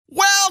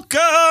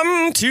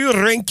Welcome to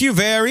Thank You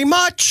Very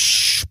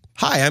Much.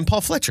 Hi, I'm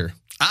Paul Fletcher.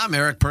 I'm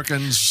Eric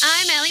Perkins.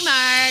 I'm Ellie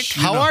Mark.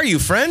 How are you,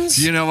 friends?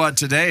 You know what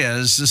today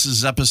is? This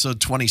is episode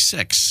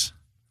 26.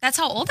 That's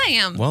how old I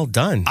am. Well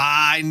done.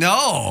 I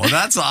know.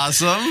 That's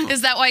awesome.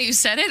 Is that why you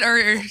said it?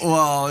 Or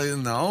Well,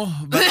 no.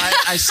 But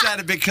I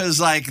said it because,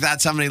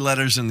 that's how many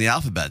letters in the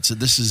alphabet. So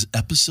this is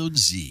episode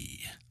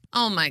Z.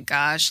 oh my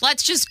gosh,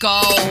 let's just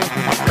go.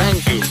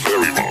 Thank you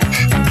very much.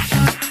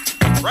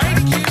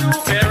 Thank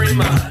you very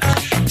much.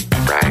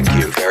 Thank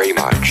you very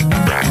much.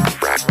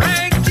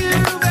 Thank you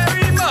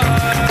very much.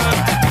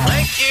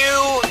 Thank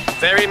you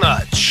very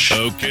much.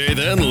 Okay,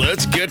 then,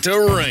 let's get to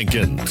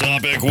ranking.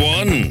 Topic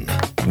 1,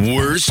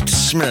 worst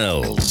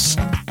smells.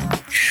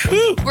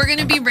 We're going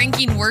to be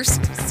ranking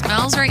worst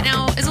smells right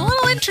now. Is a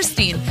little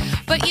interesting,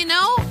 but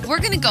we're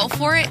going to go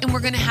for it and we're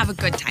going to have a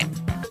good time.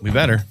 We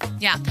better.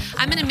 Yeah,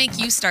 I'm going to make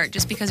you start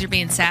just because you're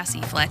being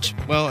sassy, Fletch.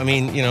 Well, I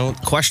mean,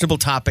 questionable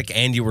topic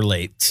and you were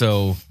late,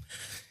 so...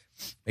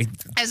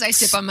 As I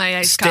sip on my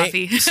iced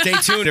coffee. Stay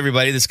tuned,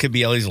 everybody. This could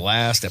be Ellie's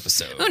last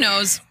episode. Who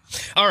knows?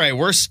 All right,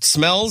 worst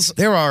smells.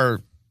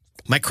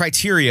 My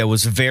criteria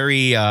was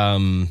very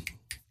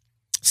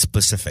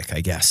specific,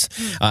 I guess.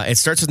 It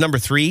starts with number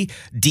 3,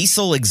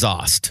 diesel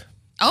exhaust.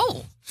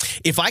 Oh,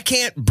 If I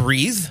can't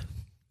breathe,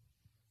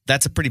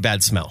 that's a pretty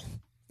bad smell.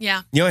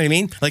 yeah. You know what I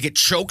mean? Like it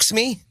chokes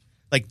me.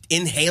 Like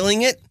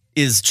inhaling it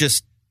is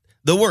just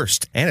the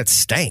worst. And it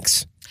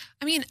stinks.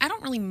 I mean, I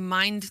don't really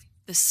mind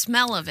the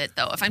smell of it,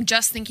 though, if I'm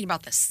just thinking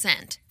about the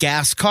scent.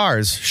 Gas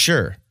cars,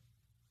 sure.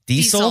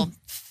 Diesel,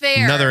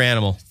 fair. another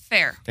animal.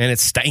 Fair. And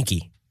it's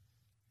stanky.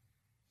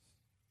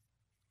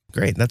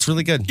 Great. That's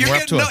really good. You're We're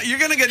off to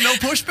going to get no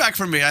pushback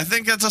from me. I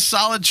think that's a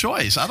solid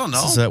choice. I don't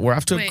know. we're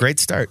off to a Wait. great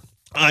start.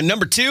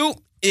 Number 2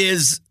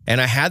 is, and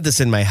I had this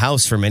in my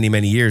house for many,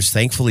 many years.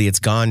 Thankfully, it's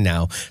gone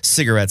now.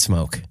 Cigarette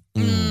smoke.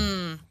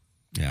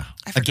 Yeah.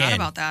 I forgot Again.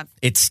 about that.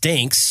 It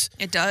stinks.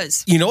 It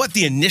does. You know what?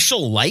 The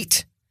initial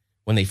light,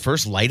 when they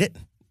first light it,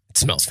 it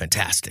smells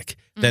fantastic.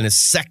 Then a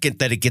second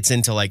that it gets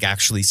into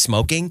actually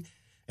smoking,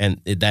 and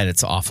then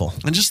it's awful.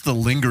 And just the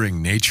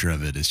lingering nature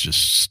of it is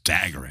just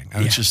staggering.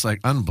 It's just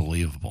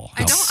unbelievable.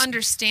 I don't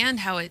understand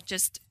how it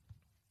just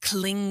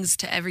clings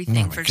to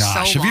everything for so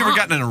long. Have you ever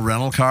gotten in a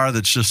rental car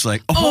that's just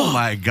oh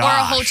my gosh.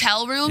 Or a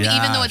hotel room,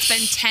 even though it's been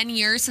Yes. 10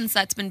 years since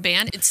that's been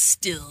banned, it's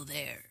still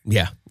there.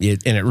 Yeah,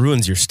 and it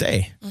ruins your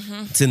stay.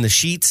 It's in the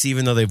sheets,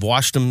 even though they've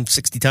washed them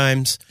 60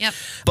 times. Yep.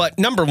 But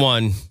number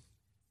 1,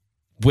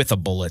 with a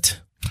bullet,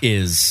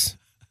 is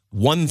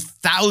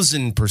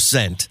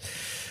 1,000%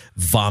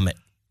 vomit.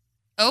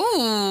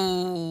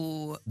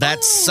 Oh. That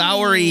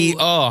soury,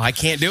 I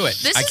can't do it.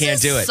 This I can't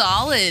is do a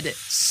it.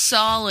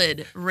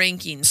 solid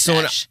ranking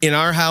So sesh. in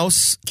our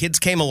house, kids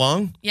came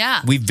along.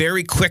 Yeah. We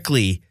very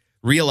quickly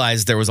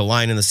realized there was a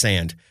line in the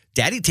sand.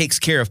 Daddy takes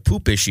care of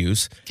poop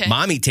issues. Okay.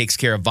 Mommy takes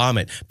care of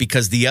vomit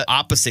because the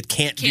opposite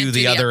can't do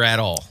the other at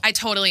all. I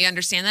totally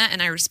understand that,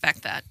 and I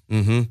respect that.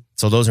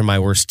 So those are my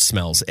worst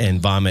smells, and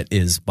vomit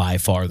is by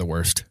far the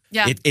worst.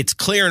 Yeah. It's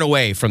clearing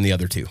away from the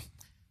other two.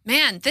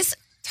 Man, this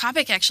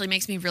topic actually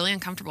makes me really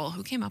uncomfortable.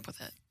 Who came up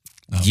with it?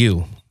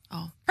 You.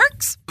 Oh,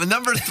 Perks. The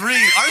number 3,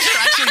 ours are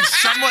actually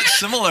somewhat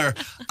similar.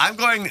 I'm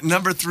going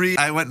number 3,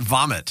 I went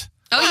vomit.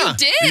 Oh, you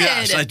did?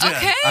 Yes, I did.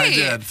 Okay. I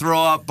did.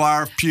 Throw up,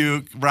 barf,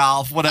 puke,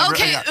 Ralph, whatever.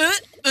 Okay.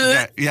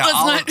 Yeah.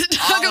 Let's not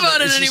talk about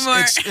it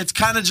anymore. It's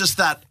kind of just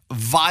that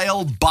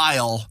vile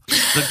bile,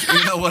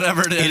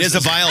 whatever it is. It is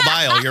a vile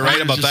bile. You're right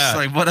about Just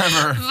that.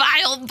 whatever.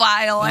 Vile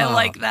bile. I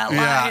like that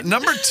Yeah. line.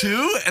 Number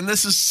 2, and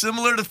this is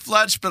similar to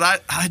Fletch, but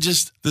I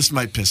just, this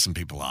might piss some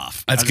people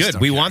off. That's I just good.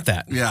 don't We care. want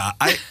that. Yeah.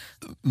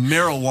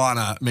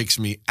 Marijuana makes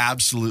me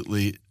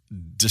absolutely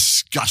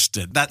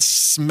disgusted. That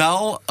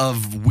smell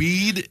of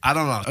weed, I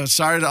don't know.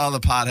 Sorry to all the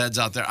potheads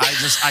out there.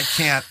 I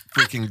can't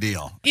freaking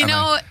deal.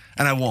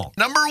 And I won't.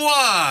 Number 1.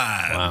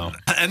 Wow.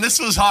 And this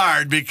was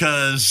hard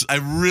because I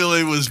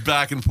really was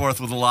back and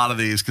forth with a lot of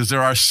these because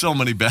there are so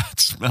many bad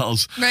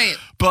smells. Right.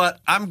 But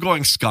I'm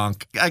going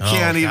skunk. I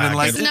can't even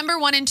God. Number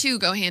 1 and 2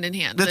 go hand in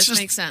hand. This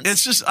makes sense.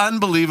 It's just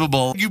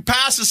unbelievable. You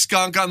pass a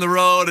skunk on the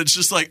road, it's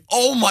just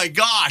oh my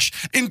gosh,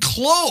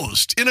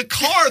 enclosed in a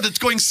car that's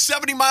going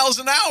 70 miles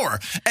an hour.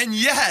 And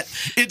yet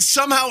it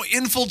somehow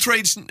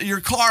infiltrates your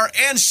car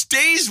and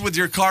stays with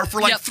your car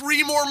for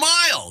 3 more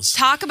miles.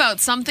 Talk about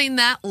something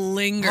that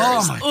lingers.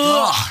 Oh my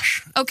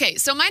gosh. Okay,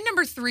 so my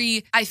number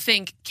 3, I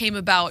think, came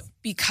about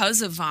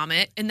because of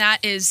vomit, and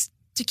that is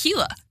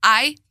tequila.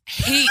 I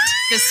hate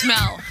the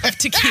smell of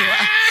tequila.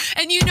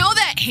 And you know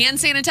that hand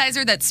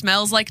sanitizer that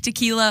smells like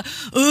tequila?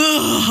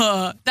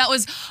 Ugh, that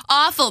was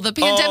awful. The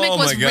pandemic Oh,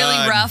 was my really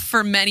God. rough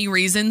for many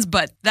reasons,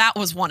 but that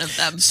was one of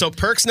them. So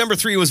Perk's number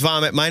 3 was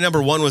vomit. My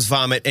number 1 was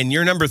vomit. And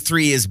your number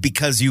 3 is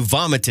because you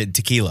vomited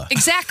tequila.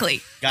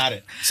 Exactly. Got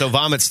it. So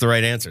vomit's the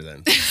right answer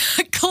then.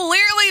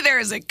 Clearly, there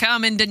is a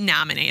common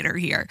denominator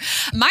here.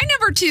 My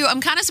number 2, I'm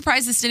kind of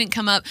surprised this didn't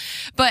come up,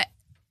 but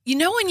you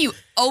know when you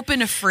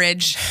open a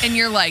fridge and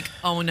you're like,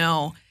 oh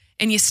no,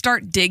 and you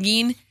start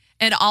digging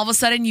and all of a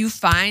sudden you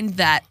find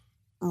that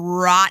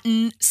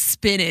rotten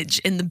spinach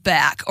in the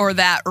back or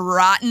that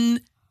rotten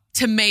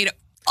tomato.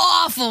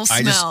 awful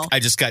smell. I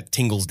just got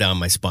tingles down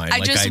my spine.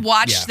 I just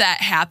watched that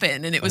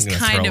happen, and it was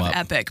kind of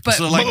epic. But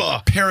so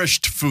like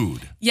perished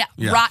food. Yeah,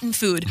 rotten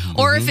food.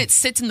 Or if it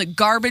sits in the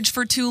garbage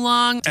for too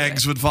long.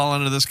 Eggs would fall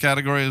into this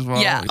category as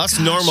well. Yeah. Us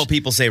normal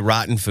people say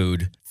rotten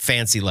food.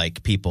 Fancy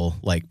like people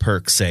like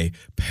Perks say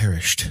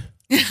perished.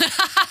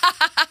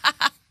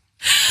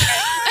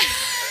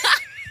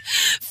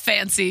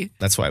 Fancy.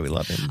 That's why we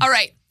love him. All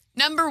right.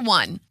 Number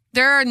 1,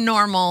 there are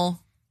normal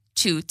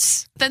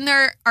toots. Then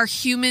there are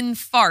human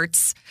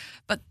farts.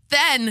 But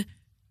then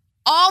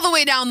all the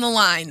way down the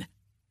line,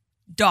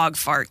 dog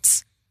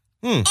farts.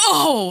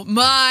 Oh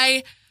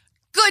my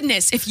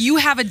goodness. If you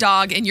have a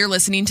dog and you're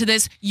listening to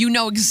this, you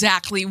know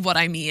exactly what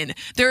I mean.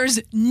 There's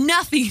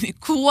nothing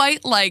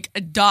quite like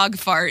a dog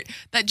fart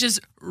that just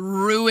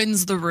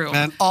ruins the room.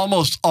 And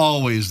almost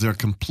always they're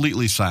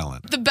completely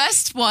silent. The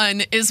best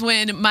one is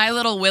when my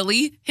little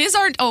Willie, his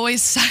aren't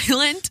always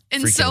silent.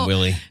 And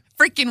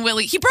freaking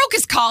Willie. He broke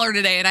his collar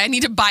today and I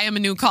need to buy him a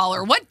new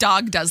collar. What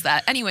dog does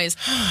that? Anyways,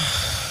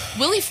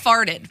 Willie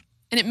farted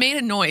and it made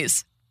a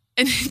noise.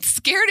 And it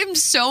scared him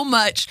so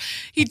much,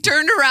 he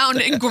turned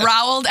around and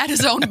growled at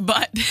his own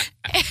butt.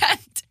 And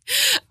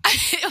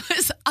it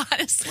was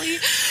honestly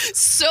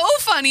so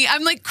funny.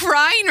 I'm like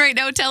crying right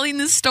now telling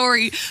this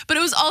story, but it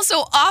was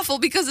also awful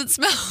because it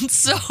smelled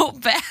so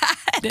bad.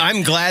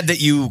 I'm glad that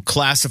you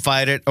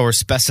classified it or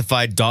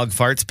specified dog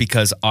farts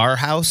because our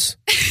house,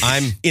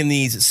 I'm in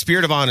the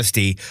spirit of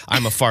honesty,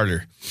 I'm a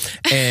farter.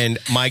 And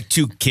my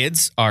 2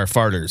 kids are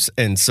farters.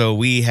 And so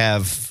we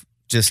have...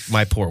 Just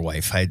my poor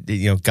wife.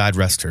 God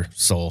rest her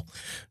soul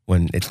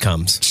when it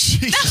comes.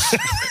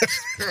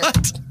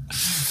 What?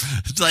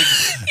 It's like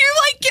you're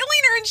like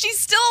killing her and she's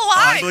still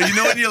alive. Well, you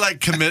know when you like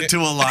commit to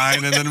a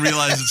line and then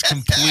realize it's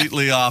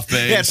completely off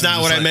base. Yeah, it's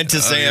not what I meant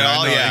to say at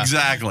all. Yeah,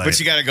 exactly. But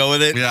you got to go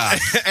with it. Yeah,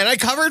 and I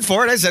covered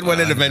for it. I said when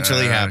it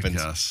eventually happens.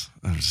 Yes,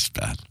 that was just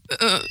bad.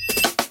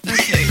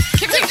 Okay,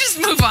 can we just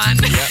move on?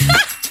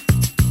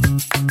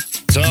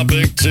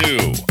 Topic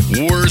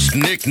 2. Worst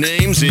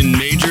nicknames in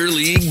Major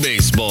League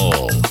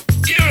Baseball.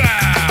 Get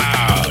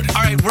out!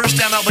 All right, worst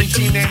MLB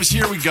team names.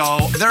 Here we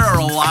go. There are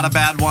a lot of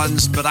bad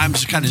ones, but I'm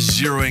just kind of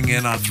zeroing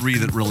in on 3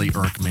 that really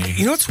irk me.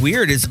 You know what's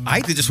weird is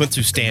I just went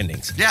through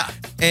standings. Yeah.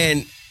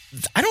 And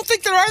I don't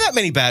think there are that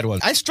many bad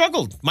ones. I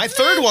struggled. My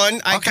third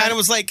one, I kind of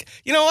was like,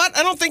 you know what?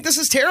 I don't think this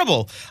is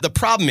terrible. The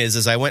problem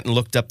is I went and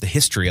looked up the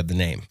history of the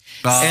name.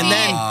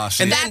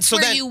 That's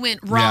where you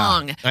went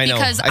wrong. Yeah, I know.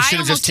 Because I should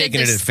have just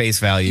taken it at face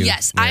value.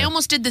 Yes, yeah. I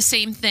almost did the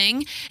same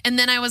thing. And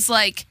then I was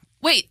like,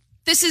 wait,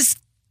 this is...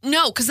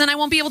 No, because then I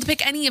won't be able to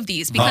pick any of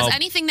these. Because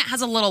anything that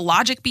has a little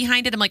logic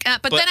behind it, I'm like,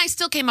 but then I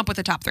still came up with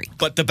the top 3.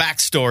 But the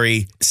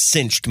backstory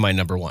cinched my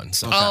number 1.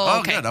 So.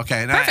 Okay. Good.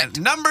 Okay. Perfect.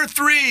 Number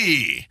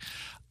 3,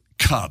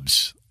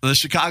 Cubs. The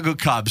Chicago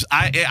Cubs.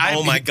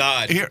 Oh, my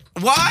God.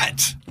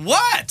 What?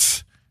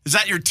 Is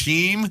that your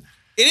team?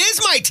 It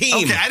is my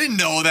team. Okay, I didn't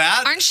know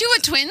that. Aren't you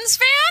a Twins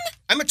fan?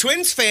 I'm a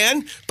Twins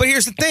fan, but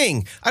here's the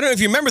thing. I don't know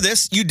if you remember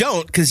this. You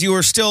don't, because you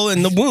were still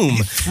in the womb.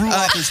 He threw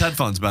off his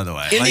headphones, by the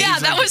way.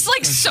 That was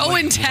like so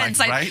intense.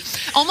 Right?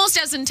 Almost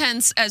as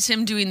intense as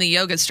him doing the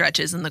yoga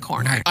stretches in the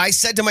corner. I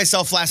said to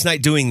myself last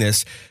night doing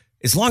this,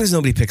 as long as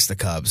nobody picks the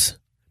Cubs.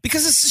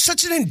 Because it's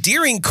such an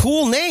endearing,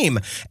 cool name.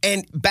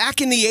 And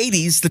back in the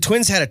 80s, the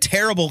Twins had a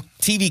terrible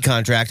TV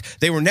contract.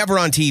 They were never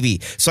on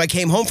TV. So I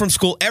came home from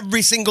school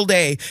every single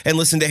day and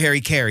listened to Harry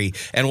Carey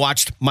and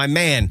watched my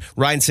man,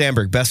 Ryan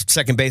Sandberg, best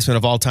second baseman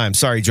of all time.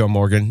 Sorry, Joe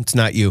Morgan. It's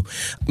not you.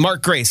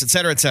 Mark Grace, et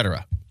cetera, et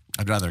cetera.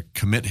 I'd rather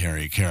commit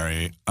Harry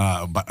Carey.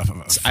 I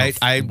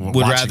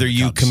would rather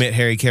you commit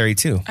Harry Carey,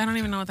 too. I don't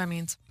even know what that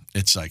means.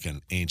 It's like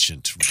an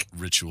ancient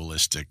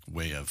ritualistic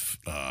way of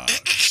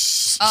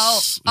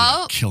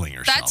killing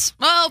yourself.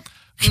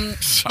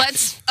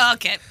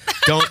 Okay.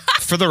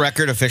 For the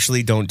record,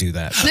 officially, don't do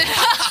that.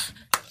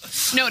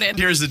 Noted.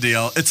 Here's the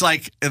deal. It's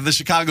like the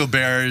Chicago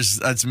Bears,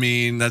 that's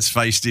mean, that's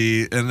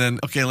feisty. And then,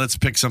 okay, let's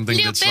pick something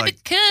that's like,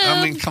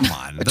 I mean, come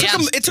on.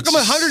 It took them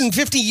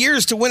 150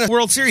 years to win a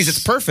World Series.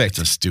 It's perfect.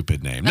 It's a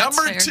stupid name. That's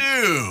Number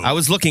fair. 2. I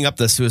was looking up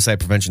the suicide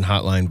prevention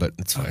hotline, but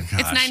it's fine. It's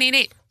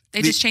 988.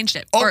 They just changed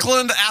it.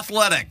 Oakland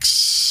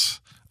Athletics.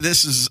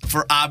 This is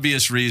for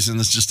obvious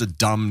reasons, just a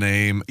dumb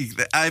name.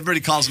 Everybody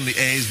calls them the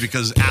A's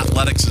because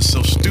athletics is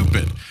so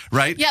stupid,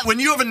 right? Yeah. When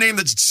you have a name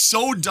that's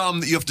so dumb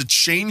that you have to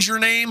change your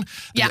name,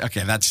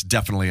 okay, that's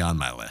definitely on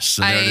my list.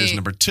 So there it is,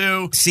 number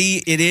 2.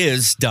 See, it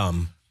is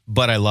dumb,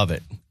 but I love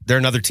it. They're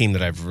another team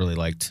that I've really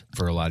liked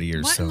for a lot of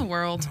years. What in the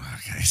world?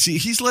 Okay. See,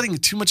 he's letting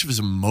too much of his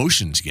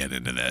emotions get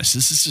into this.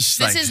 This is just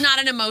This is not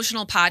an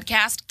emotional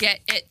podcast.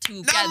 Get it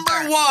together.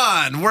 Number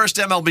 1, worst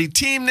MLB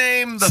team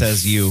name, the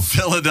Says you.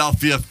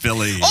 Philadelphia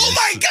Phillies. Oh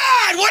my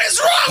God, what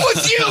is wrong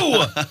with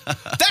you?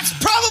 That's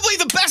probably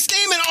the best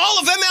name in all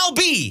of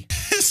MLB.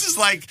 This is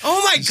like,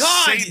 oh my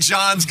God, St.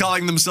 John's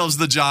calling themselves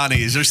the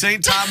Johnnies, or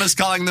St. Thomas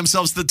calling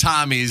themselves the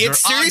Tommies, or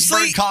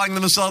Augsburg calling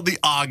themselves the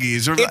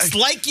Augies. It's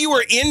like you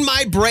were in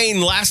my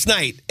brain last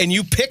night and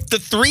you picked the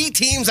 3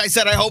 teams I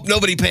said I hope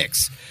nobody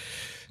picks.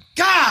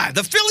 God,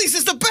 the Phillies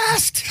is the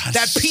best.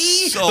 That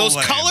P, so those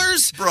lame.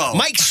 colors, Bro.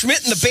 Mike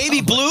Schmidt and the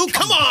baby blue.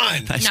 Come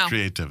on. Nice No.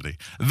 creativity.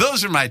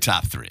 Those are my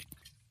top 3.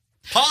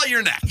 Paul,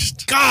 you're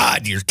next.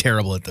 God, you're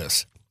terrible at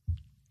this.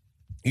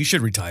 You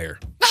should retire.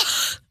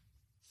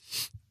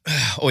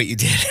 Oh, wait, you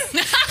did.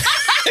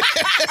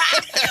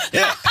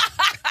 Yeah.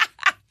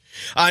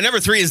 Number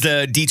 3 is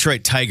the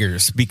Detroit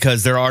Tigers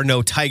because there are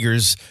no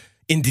Tigers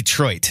in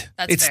Detroit.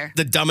 That's it's fair.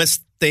 the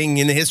dumbest thing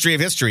in the history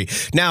of history.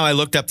 Now I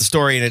looked up the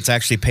story and it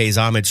actually pays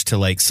homage to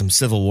like some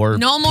Civil War.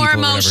 No more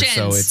people or whatever. emotions.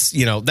 So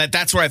it's,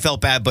 that's where I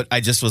felt bad, but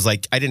I just was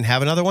like, I didn't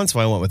have another one, so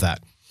I went with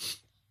that.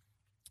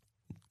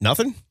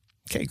 Nothing?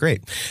 Okay,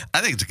 great. I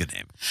think it's a good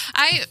name.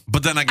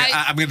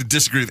 I'm going to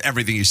disagree with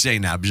everything you say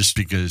now just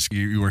because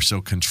you are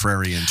so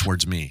contrarian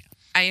towards me.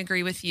 I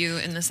agree with you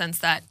in the sense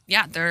that,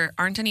 there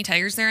aren't any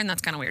Tigers there, and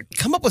that's kind of weird.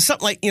 Come up with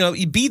something like,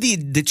 you be the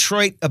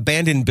Detroit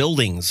abandoned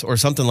buildings or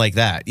something like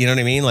that. You know what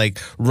I mean? Like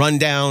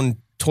rundown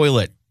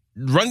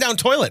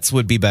toilets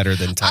would be better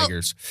than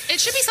Tigers. It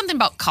should be something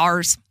about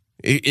cars.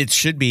 It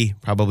should be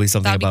probably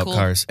something That'd be about cool.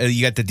 cars.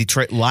 You got the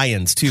Detroit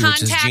Lions too,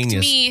 which is Contact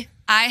genius. me.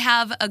 I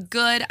have a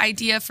good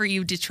idea for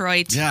you,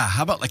 Detroit. Yeah,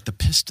 how about like the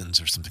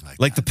Pistons or something like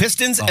that? Like the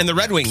Pistons and the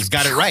Red Wings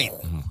got it right.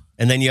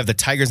 And then you have the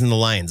Tigers and the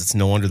Lions. It's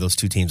no wonder those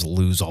two teams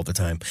lose all the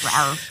time.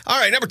 Rawr. All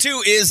right, number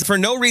 2 is for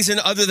no reason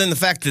other than the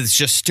fact that it's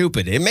just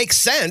stupid. It makes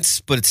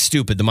sense, but it's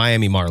stupid. The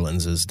Miami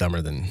Marlins is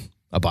dumber than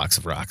a box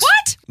of rocks.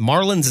 What?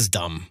 Marlins is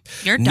dumb.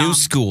 You're New dumb.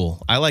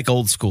 school. I like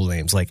old school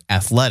names like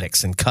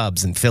Athletics and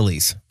Cubs and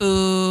Phillies.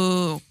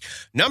 Ooh.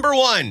 Number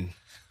 1,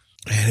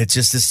 and it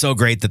just is so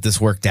great that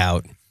this worked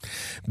out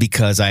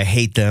because I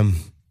hate them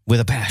with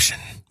a passion,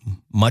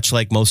 much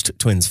like most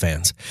Twins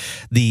fans.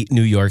 The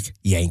New York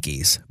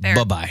Yankees. Fair.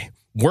 Bye-bye.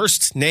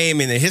 Worst name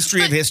in the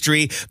history of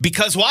history.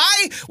 Because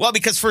why? Well,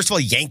 because first of all,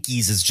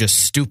 Yankees is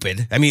just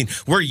stupid. I mean,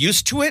 we're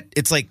used to it.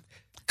 It's like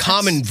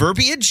common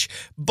verbiage,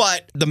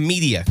 but the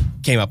media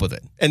came up with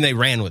it and they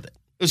ran with it.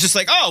 It was just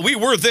like, oh, we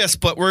were this,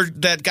 but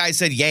that guy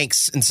said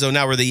Yanks, and so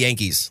now we're the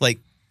Yankees. Like,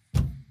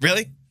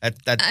 really?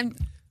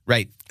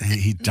 Right.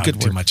 He Good dug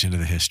too work. much into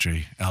the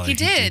history. Ellie. He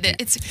did.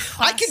 It's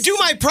I can do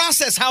my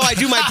process how I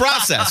do my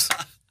process.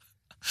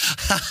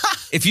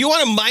 If you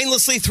want to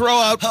mindlessly throw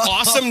out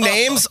awesome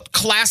names,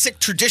 classic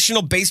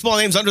traditional baseball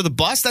names under the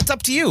bus, that's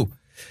up to you.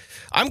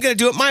 I'm going to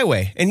do it my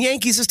way. And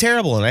Yankees is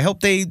terrible, and I hope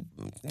they,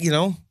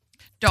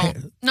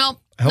 Don't. No.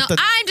 I hope that-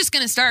 I'm just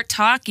going to start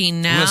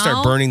talking now. I'm going to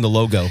start burning the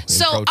logo in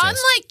So, protest.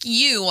 unlike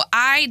you,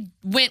 I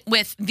went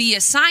with the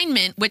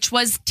assignment, which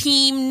was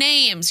team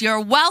names. You're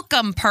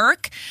welcome,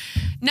 Perk.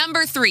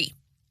 Number 3,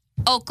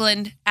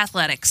 Oakland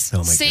Athletics. Oh,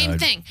 my Same God.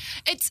 thing.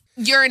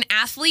 You're an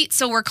athlete,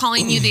 so we're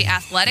calling you the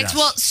Athletics. Yes.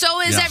 Well, so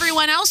is Yes.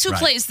 everyone else who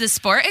Right. plays this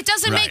sport. It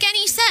doesn't Right. make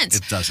any sense.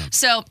 It doesn't.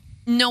 So,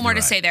 no more You're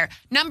to right. say there.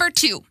 Number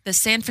 2, the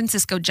San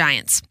Francisco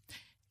Giants.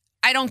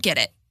 I don't get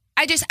it.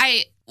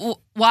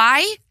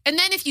 Why? And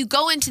then if you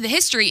go into the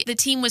history, the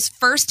team was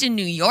first in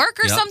New York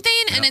or Yep.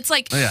 something, and it's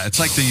like, Yeah, it's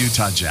like the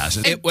Utah Jazz.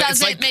 it it's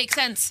doesn't like- make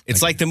sense.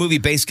 It's like the movie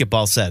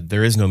Basketball said,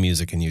 there is no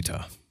music in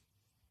Utah.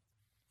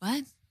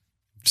 What?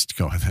 Just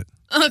go with it.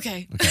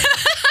 Okay.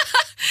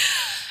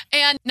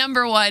 And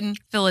number 1,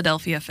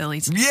 Philadelphia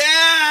Phillies.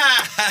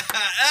 Yeah!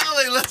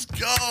 Ellie, let's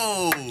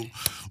go.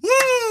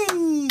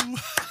 Woo!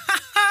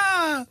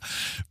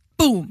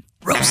 Boom.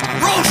 Roasted.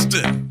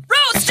 Roasted.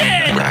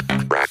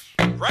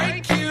 Roasted!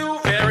 Thank you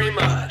very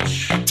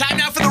much. Time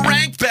now for the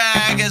rank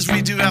bag, as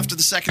we do after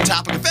the second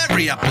topic of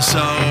every episode,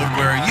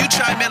 where you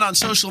chime in on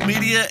social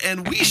media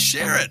and we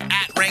share it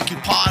at Rank You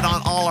Pod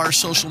on all our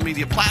social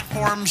media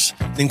platforms.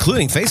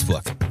 Including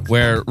Facebook,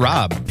 where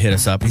Rob hit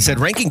us up. He said,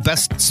 ranking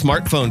best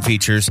smartphone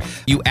features,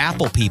 you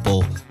Apple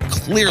people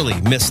clearly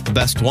missed the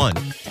best one.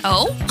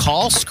 Oh?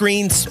 Call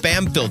screen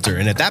spam filter.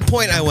 And at that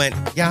point, I went,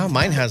 yeah,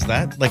 mine has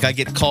that. Like, I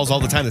get calls all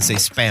the time that say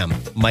spam,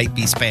 might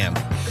be spam.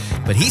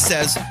 But he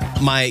says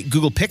my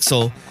Google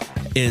Pixel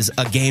is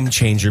a game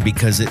changer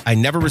because I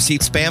never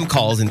receive spam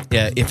calls. And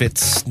if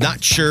it's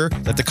not sure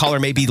that the caller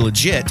may be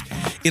legit,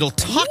 it'll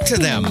talk to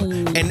them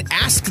and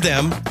ask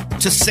them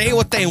to say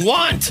what they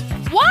want.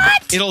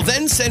 What? It'll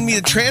then send me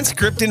the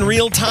transcript in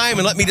real time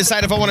and let me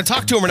decide if I want to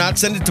talk to him or not,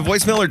 send it to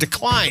voicemail or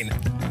decline.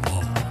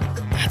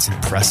 That's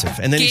impressive.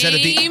 And then he said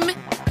at the Game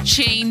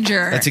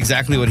changer. That's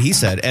exactly what he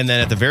said. And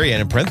then at the very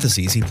end, in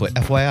parentheses, he put,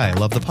 FYI, I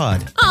love the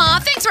pod. Aw,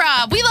 thanks,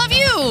 Rob. We love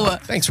you.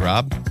 Thanks,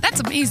 Rob. That's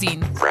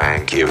amazing.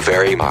 Thank you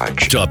very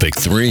much. Topic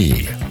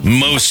 3.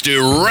 Most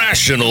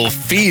irrational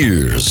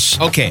fears.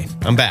 Okay,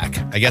 I'm back.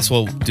 I guess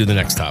we'll do the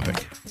next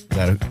topic. Is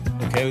that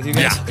okay with you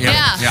guys?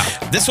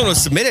 Yeah. This one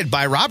was submitted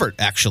by Robert,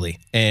 actually,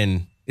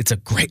 and it's a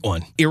great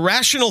one.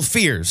 Irrational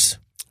fears.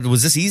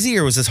 Was this easy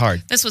or was this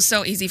hard? This was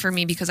so easy for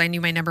me because I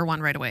knew my number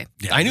 1 right away.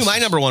 Yeah, I knew my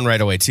number 1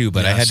 right away, too,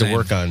 but Yeah, I had same. to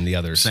work on the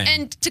others. Same.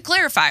 And to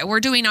clarify, we're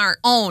doing our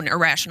own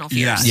irrational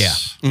fears.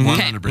 Yes. Yeah.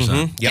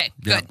 100%. Yep. Okay,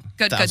 good.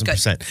 Good.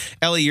 1,000%.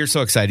 Ellie, you're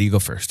so excited. You go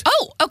first.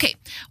 Oh, okay.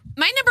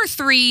 My number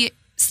 3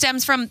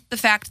 stems from the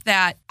fact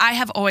that I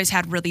have always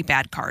had really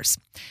bad cars.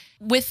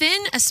 Within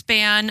a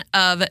span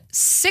of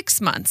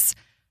 6 months,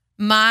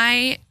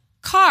 my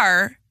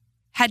car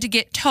had to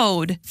get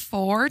towed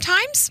 4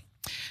 times.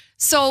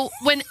 So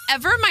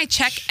whenever my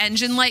check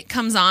engine light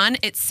comes on,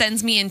 it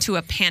sends me into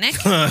a panic.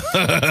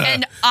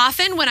 And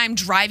often when I'm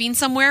driving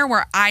somewhere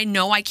where I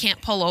know I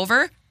can't pull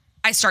over,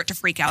 I start to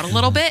freak out a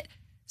little bit.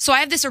 So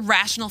I have this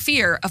irrational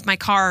fear of my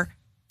car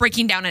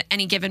breaking down at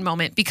any given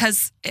moment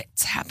because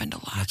it's happened a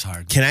lot. That's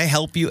hard. Can I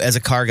help you as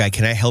a car guy?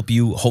 Can I help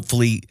you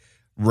hopefully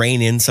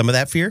rein in some of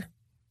that fear?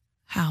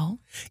 How?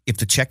 If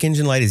the check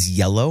engine light is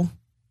yellow,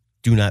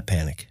 do not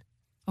panic.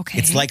 Okay.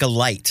 It's like a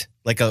light,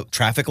 like a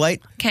traffic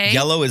light. Okay.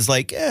 Yellow is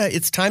like,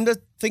 it's time to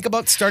think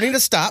about starting to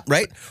stop,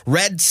 right?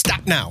 Red,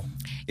 stop now.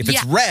 If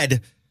it's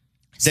red,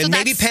 then So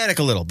maybe that's- panic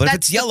a little. But if that's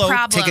it's the yellow, take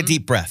a problem.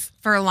 deep breath.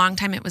 For a long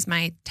time, it was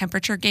my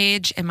temperature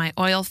gauge and my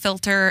oil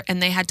filter,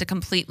 and they had to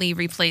completely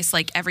replace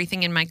like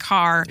everything in my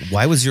car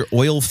Why was your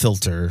oil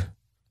filter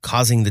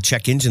causing the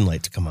check engine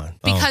light to come on?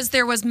 because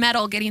there was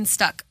metal getting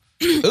stuck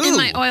in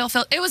my oil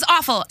filter. It was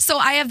awful. So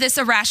I have this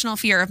irrational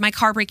fear of my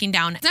car breaking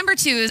down. Number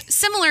 2 is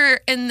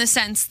similar in the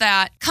sense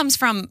that comes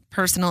from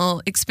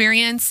personal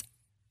experience.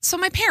 So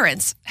my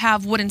parents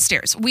have wooden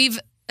stairs. We've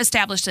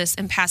established this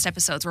in past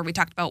episodes where we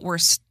talked about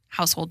worst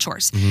household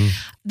chores.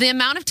 The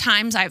amount of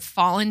times I've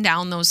fallen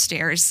down those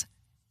stairs,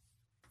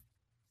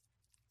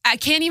 I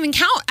can't even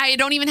count. I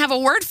don't even have a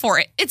word for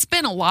it. It's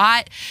been a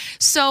lot.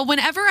 So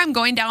whenever I'm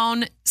going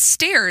down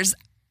stairs,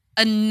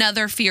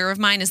 another fear of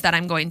mine is that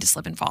I'm going to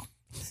slip and fall.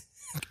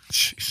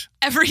 Jeez.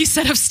 Every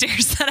set of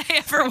stairs that I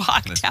ever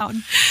walk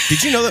down.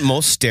 Did you know that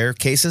most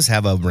staircases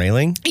have a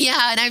railing?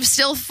 Yeah, and I've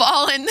still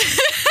fallen.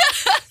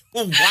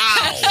 Oh,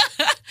 wow.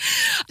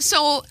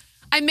 So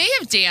I may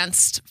have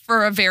danced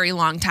for a very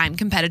long time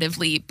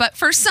competitively, but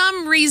for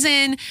some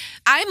reason,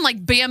 I'm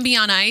like Bambi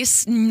on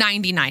ice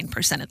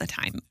 99% of the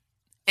time.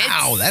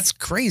 Wow, that's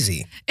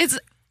crazy. It's.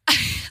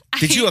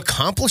 Did you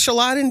accomplish a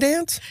lot in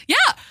dance? Yeah,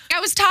 I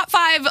was top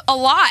 5 a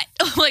lot.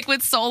 Like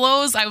with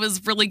solos, I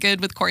was really good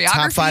with choreography.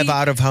 Top 5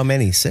 out of how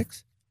many?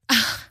 6?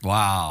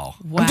 Wow.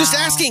 I'm just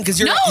asking because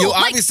you're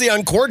obviously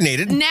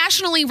uncoordinated.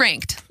 Nationally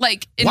ranked,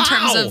 like in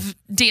terms of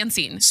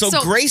dancing. So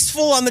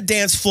graceful on the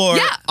dance floor,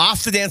 Yeah.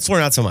 off the dance floor,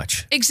 not so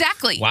much.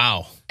 Exactly.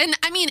 Wow. And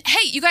I mean,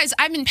 hey, you guys,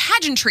 I'm in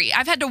pageantry.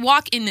 I've had to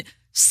walk in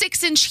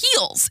 6-inch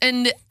heels,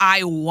 and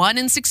I won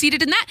and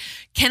succeeded in that.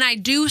 Can I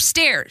do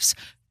stairs?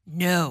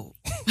 No.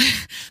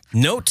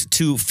 Note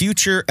to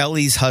future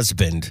Ellie's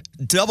husband,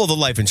 double the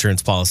life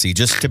insurance policy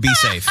just to be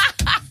safe.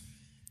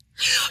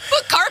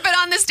 Put carpet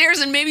on the stairs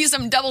and maybe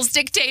some double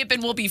stick tape,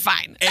 and we'll be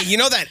fine. Hey, you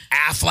know that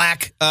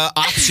Aflac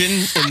option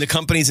in the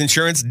company's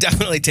insurance?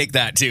 Definitely take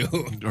that too.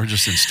 Or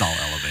just install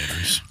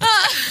elevators.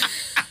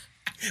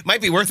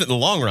 Might be worth it in the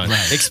long run.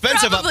 Right.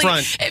 Expensive Probably. up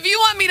front. If you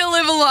want me to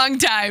live a long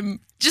time,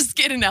 just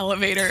get an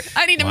elevator.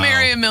 I need to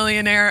marry a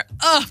millionaire.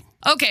 Ugh.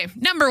 Okay,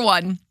 number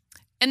 1.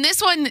 And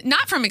this one,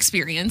 not from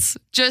experience,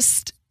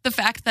 just the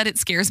fact that it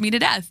scares me to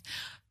death.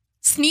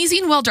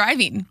 Sneezing while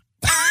driving.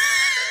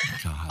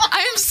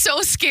 I am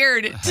so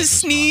scared to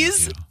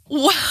sneeze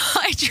while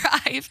I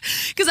drive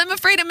because I'm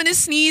afraid I'm going to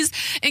sneeze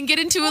and get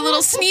into a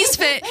little sneeze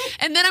fit,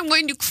 and then I'm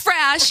going to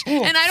crash,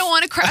 and I don't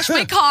want to crash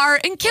my car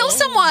and kill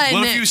someone.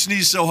 What if you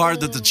sneeze so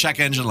hard that the check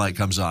engine light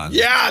comes on?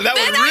 Yeah, that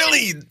Then would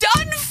really. I'm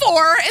done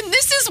for, and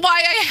this is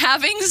why I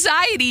have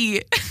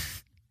anxiety.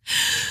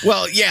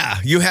 Well, yeah,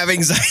 you have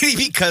anxiety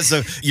because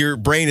of your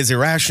brain is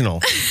irrational.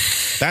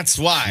 That's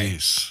why.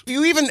 Jeez. Have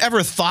you even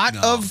ever thought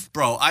of?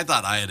 Bro, I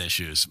thought I had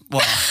issues.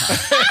 Well,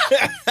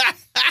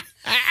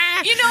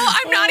 You know,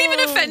 I'm not even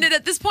offended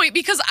at this point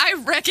because I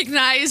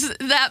recognize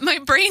that my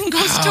brain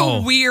goes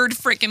to weird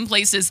freaking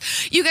places.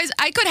 You guys,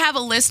 I could have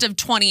a list of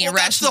 20 that's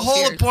the irrational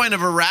whole fears. point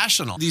of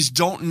irrational. These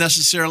don't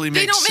necessarily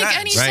make sense. They don't make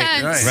any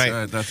Right, sense.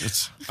 right.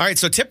 That's All right,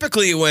 so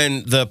typically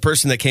when the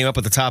person that came up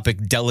with the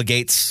topic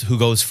delegates who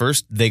goes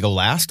first, they go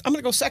last. I'm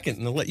going to go second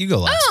and I'll let you go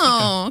last.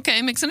 Oh,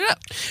 okay, mixing it up.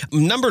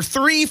 Number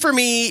 3 for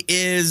me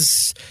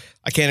is,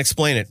 I can't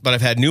explain it, but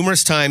I've had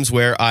numerous times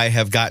where I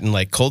have gotten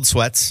like cold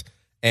sweats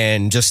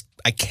and just,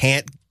 I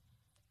can't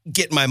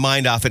get my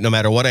mind off it no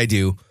matter what I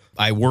do.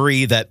 I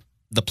worry that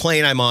the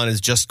plane I'm on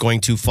is just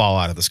going to fall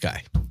out of the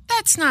sky.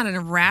 That's not an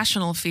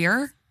irrational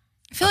fear.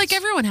 I feel like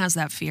everyone has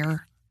that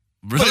fear.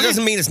 But it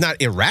doesn't mean it's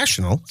not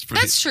irrational.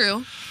 That's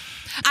true.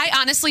 I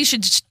honestly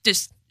should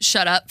just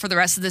shut up for the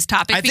rest of this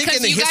topic I think because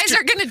in the you guys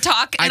history- are going to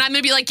talk and I'm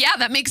going to be like, yeah,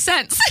 that makes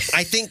sense.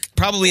 I think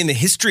probably in the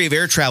history of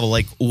air travel,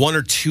 like 1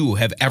 or 2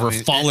 have ever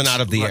fallen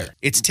out of the air.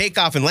 It's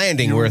takeoff and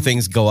landing where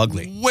things go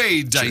ugly.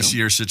 way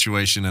dicier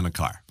situation in a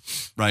car,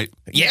 right?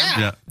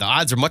 Yeah. The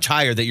odds are much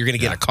higher that you're going to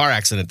get a car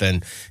accident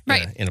than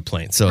in a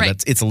plane. So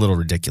it's a little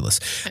ridiculous.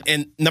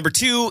 And number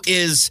 2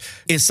 is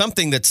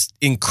something that's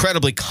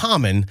incredibly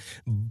common,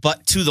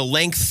 but to the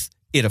length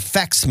it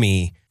affects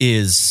me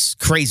is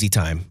crazy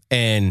time.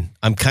 And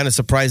I'm kind of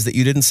surprised that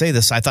you didn't say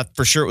this. I thought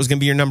for sure it was going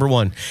to be your number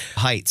 1.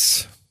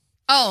 Heights.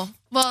 Oh,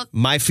 well,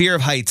 My fear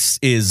of heights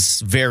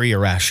is very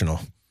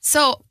irrational.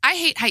 so I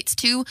hate heights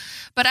too,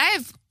 but I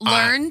have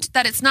learned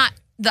that it's not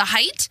the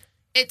height,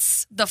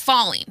 it's the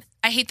falling.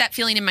 I hate that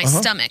feeling in my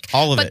stomach.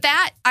 All of but it.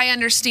 that I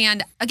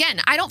understand.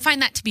 Again, I don't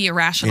find that to be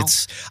irrational.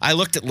 I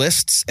looked at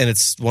lists, and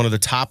it's one of the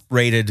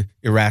top-rated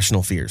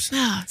irrational fears.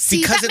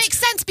 See, because that makes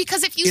sense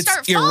because if you it's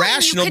start falling,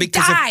 irrational you could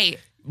because die.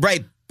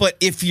 Right, but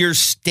if you're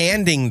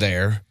standing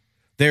there,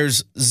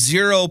 there's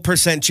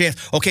 0%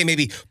 chance. Okay,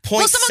 maybe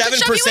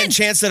 0.7%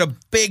 chance that a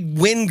big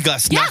wind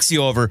gust knocks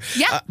you over.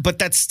 Yeah. But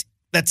that's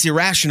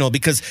irrational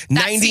because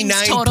That seems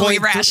totally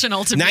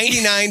irrational to me.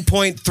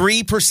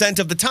 99.3%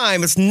 of the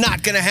time, it's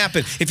not going to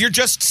happen. If you're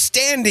just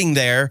standing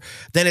there,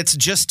 then it's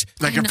just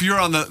Like if you're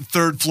on the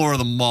third floor of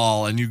the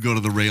mall and you go to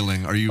the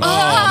railing, are you? Oh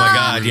my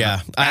God, yeah.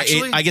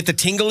 Actually? I get the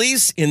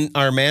tinglies in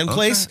our man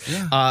place.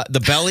 yeah. The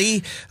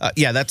belly.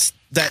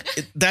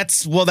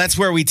 That's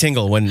where we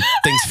tingle when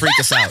things freak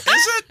us out. Is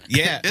it?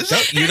 Yeah. Is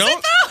it? You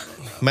don't?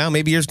 Well,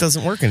 maybe yours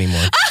doesn't work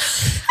anymore.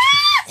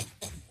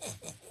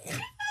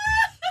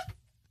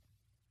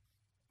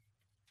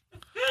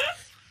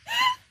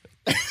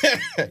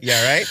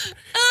 Yeah, right?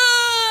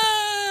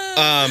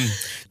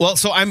 Well,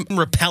 so I'm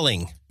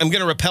rappelling. I'm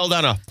going to rappel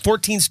down a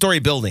 14-story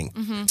building.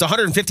 It's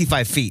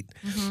 155 feet.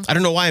 I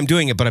don't know why I'm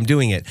doing it, but I'm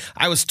doing it.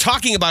 I was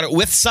talking about it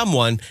with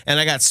someone, and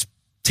I got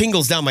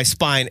tingles down my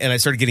spine, and I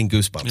started getting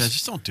goosebumps. Yeah,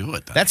 just don't do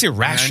it. Then. That's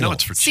irrational. I know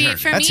it's for See,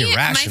 charity. for That's me,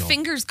 irrational. my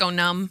fingers go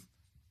numb.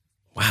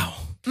 Wow.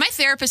 My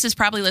therapist is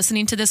probably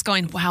listening to this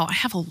going, wow, I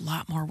have a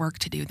lot more work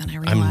to do than I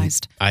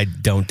realized. I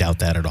don't doubt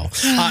that at all.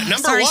 Number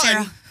Sorry, one,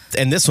 Sarah.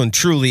 and this one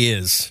truly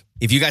is.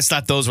 If you guys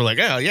thought those were like,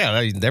 oh,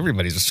 yeah,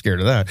 everybody's just scared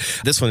of that.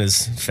 This one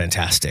is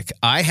fantastic.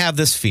 I have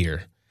this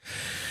fear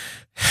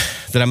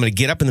that I'm going to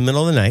get up in the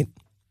middle of the night,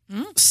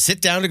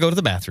 sit down to go to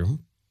the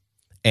bathroom,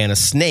 and a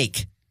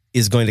snake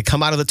is going to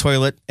come out of the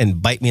toilet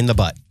and bite me in the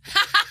butt.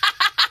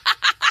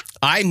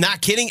 I'm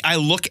not kidding. I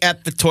look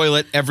at the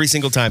toilet every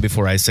single time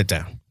before I sit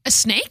down. A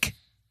snake?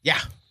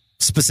 Yeah,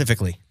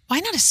 specifically. Why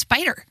not a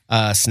spider?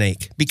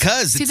 Snake.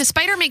 Because See, the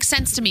spider makes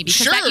sense to me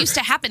because that used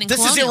to happen in This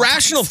is colonial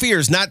irrational times.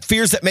 fears, not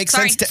fears that make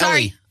sense to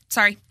Ellie.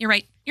 Sorry, you're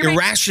right. You're right.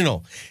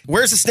 Irrational.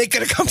 Where's the snake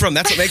going to come from?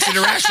 That's what makes it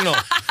irrational.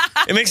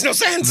 It makes no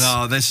sense.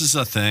 No, this is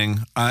a thing.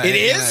 It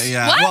is?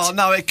 Yeah. What? Well,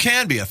 no, it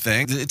can be a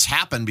thing. It's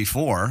happened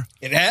before.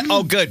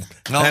 Oh, good.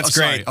 No, That's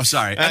sorry. great. I'm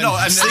sorry. And No,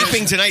 I'm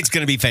sleeping tonight's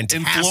going to be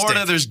fantastic. In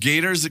Florida, there's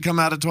gators that come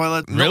out of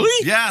toilet. No,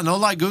 Really? Yeah, no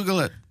lie. Google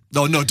it.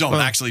 No, don't.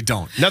 Actually,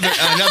 don't.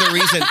 Another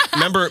reason.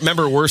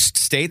 Remember worst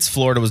states?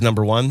 Florida was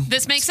number one.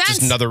 This makes sense.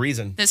 Just another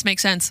reason. This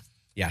makes sense.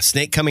 Yeah,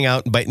 snake coming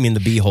out and biting me in the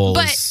beehole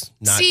But is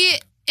not... see,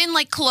 in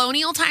like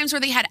colonial times where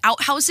they had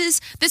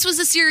outhouses, this was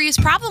a serious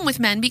problem with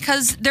men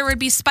because there would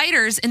be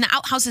spiders in the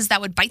outhouses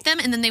that would bite them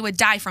and then they would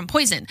die from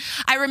poison.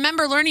 I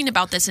remember learning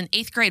about this in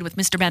 8th grade with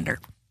Mr. Bender.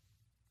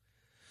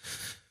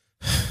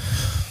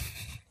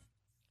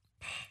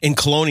 In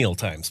colonial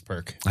times,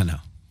 Perk. I know.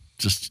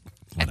 Just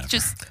whatever.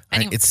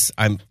 Anyway.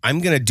 I'm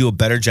going to do a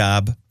better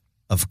job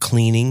of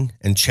cleaning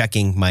and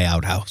checking my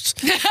outhouse.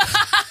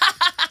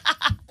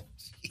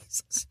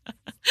 Jesus. Are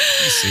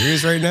you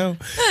serious right now?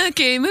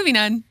 Okay, moving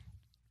on.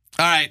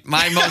 All right,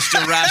 my most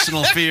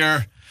irrational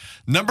fear.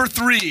 Number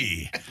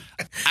 3.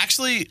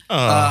 Actually,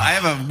 I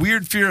have a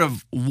weird fear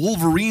of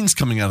wolverines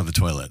coming out of the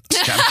toilet.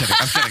 I'm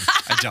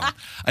kidding.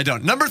 I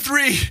don't. Number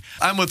 3,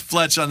 I'm with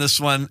Fletch on this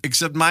one,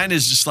 except mine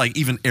is just like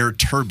even air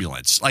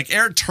turbulence. Like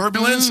air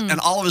turbulence, and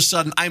all of a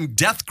sudden, I'm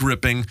death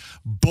gripping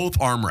both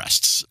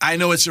armrests. I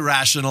know it's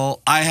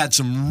irrational. I had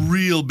some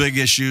real big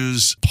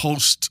issues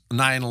post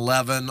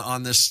 9/11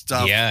 on this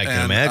stuff. Yeah, I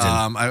can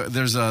imagine.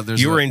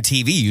 There's You were in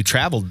TV. You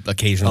traveled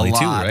occasionally a lot.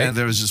 too, right? And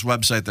there was this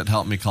website that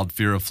helped me called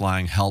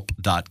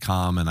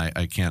fearoflyinghelp.com, and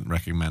I can't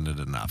recommend it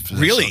enough.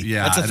 Really? So,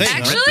 yeah. That's a thing,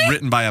 It's right? Actually?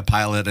 written by a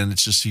pilot, and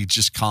he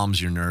just calms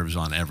your nerves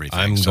on everything.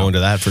 I'm going to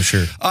that for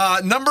sure.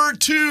 Number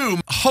 2,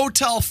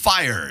 hotel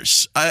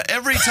fires.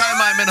 Every time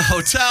I'm in a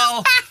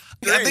hotel,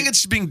 I think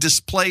it's being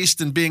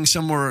displaced and being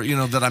somewhere,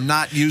 that I'm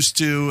not used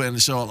to.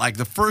 And so, like,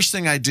 the first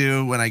thing I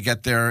do when I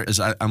get there is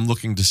I'm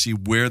looking to see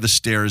where the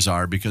stairs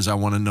are because I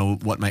want to know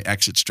what my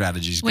exit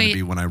strategy is going to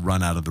be when I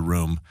run out of the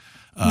room.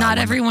 Not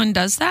everyone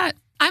does that.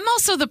 I'm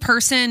also the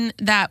person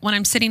that when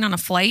I'm sitting on a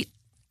flight,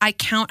 I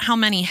count how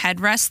many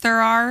headrests there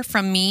are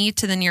from me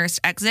to the nearest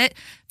exit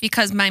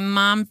because my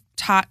mom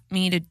taught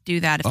me to do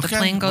that. If the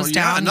plane goes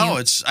down,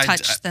 touch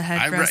the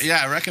headrest.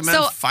 I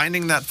recommend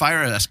finding that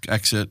fire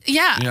exit.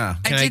 Yeah.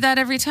 I do that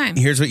every time.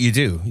 Here's what you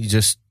do.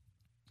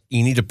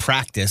 You need to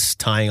practice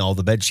tying all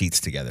the bed sheets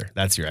together.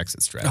 That's your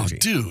exit Oh, strategy.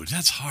 dude,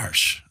 that's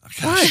harsh.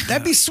 Gosh, What?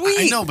 That'd be sweet.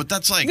 I know, but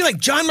that's like... You'd be like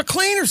John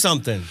McClane or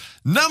something.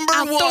 Number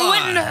Out the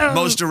 1, window.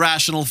 most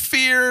irrational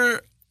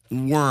fear,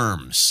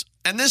 worms.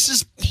 And this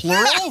is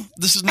plural.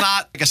 This is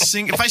not like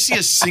if I see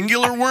a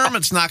singular worm,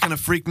 it's not going to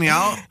freak me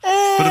out.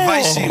 But if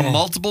I see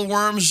multiple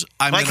worms,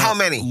 I'm Like going how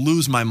many? to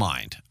lose my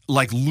mind.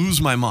 Like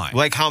lose my mind.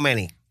 Like how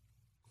many?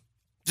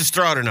 Just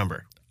throw out a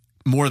number.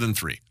 More than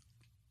 3.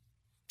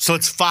 So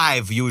it's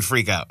 5, you would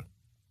freak out.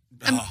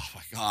 Oh,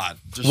 my God.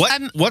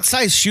 Just, What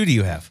size shoe do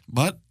you have?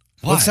 What?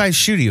 What size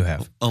shoe do you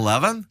have?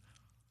 11?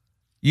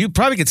 You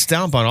probably could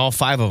stomp on all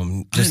 5 of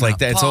them just like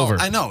that. It's Paul, over.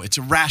 I know. It's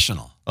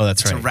irrational. Oh,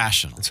 that's right. It's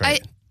irrational. That's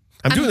right.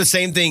 I'm doing the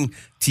same thing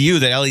to you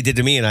that Ellie did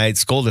to me, and I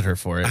scolded her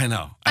for it. I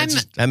know.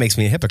 That makes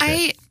me a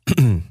hypocrite.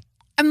 I'm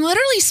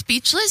literally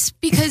speechless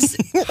because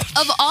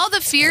of all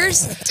the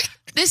fears,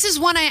 this is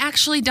one I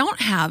actually don't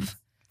have.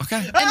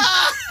 Okay. And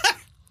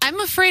I'm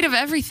afraid of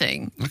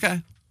everything.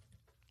 Okay.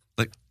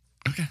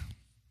 Okay.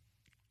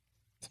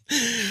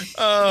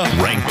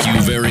 Rank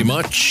you very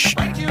much.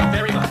 Thank you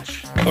very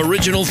much.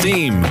 Original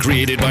theme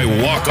created by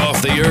Walk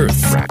Off the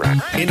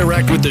Earth.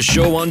 Interact with the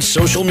show on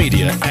social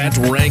media at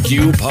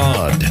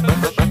RankYouPod.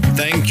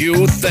 Thank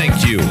you,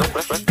 thank you.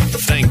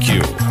 Thank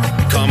you,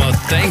 comma,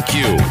 thank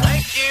you.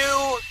 Thank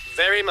you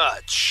very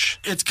much.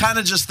 It's kind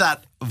of just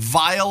that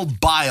vile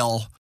bile